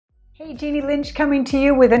Hey, Jeannie Lynch coming to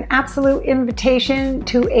you with an absolute invitation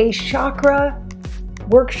to a chakra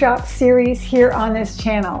workshop series here on this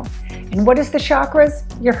channel. And what is the chakras?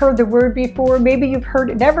 You heard the word before. Maybe you've heard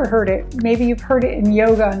it, never heard it. Maybe you've heard it in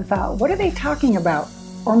yoga and thought, what are they talking about?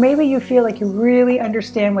 Or maybe you feel like you really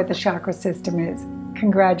understand what the chakra system is.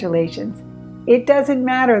 Congratulations. It doesn't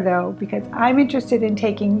matter though, because I'm interested in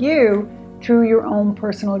taking you through your own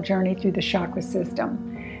personal journey through the chakra system.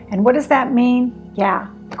 And what does that mean? Yeah,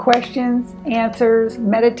 questions, answers,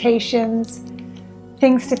 meditations,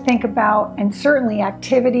 things to think about, and certainly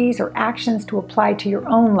activities or actions to apply to your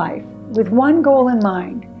own life with one goal in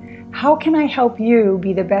mind. How can I help you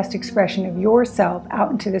be the best expression of yourself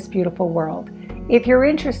out into this beautiful world? If you're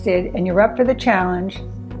interested and you're up for the challenge,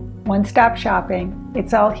 one-stop shopping,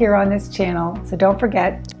 it's all here on this channel. So don't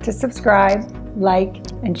forget to subscribe, like,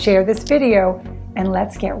 and share this video, and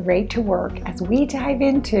let's get right to work as we dive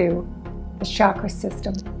into the chakra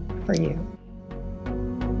system for you.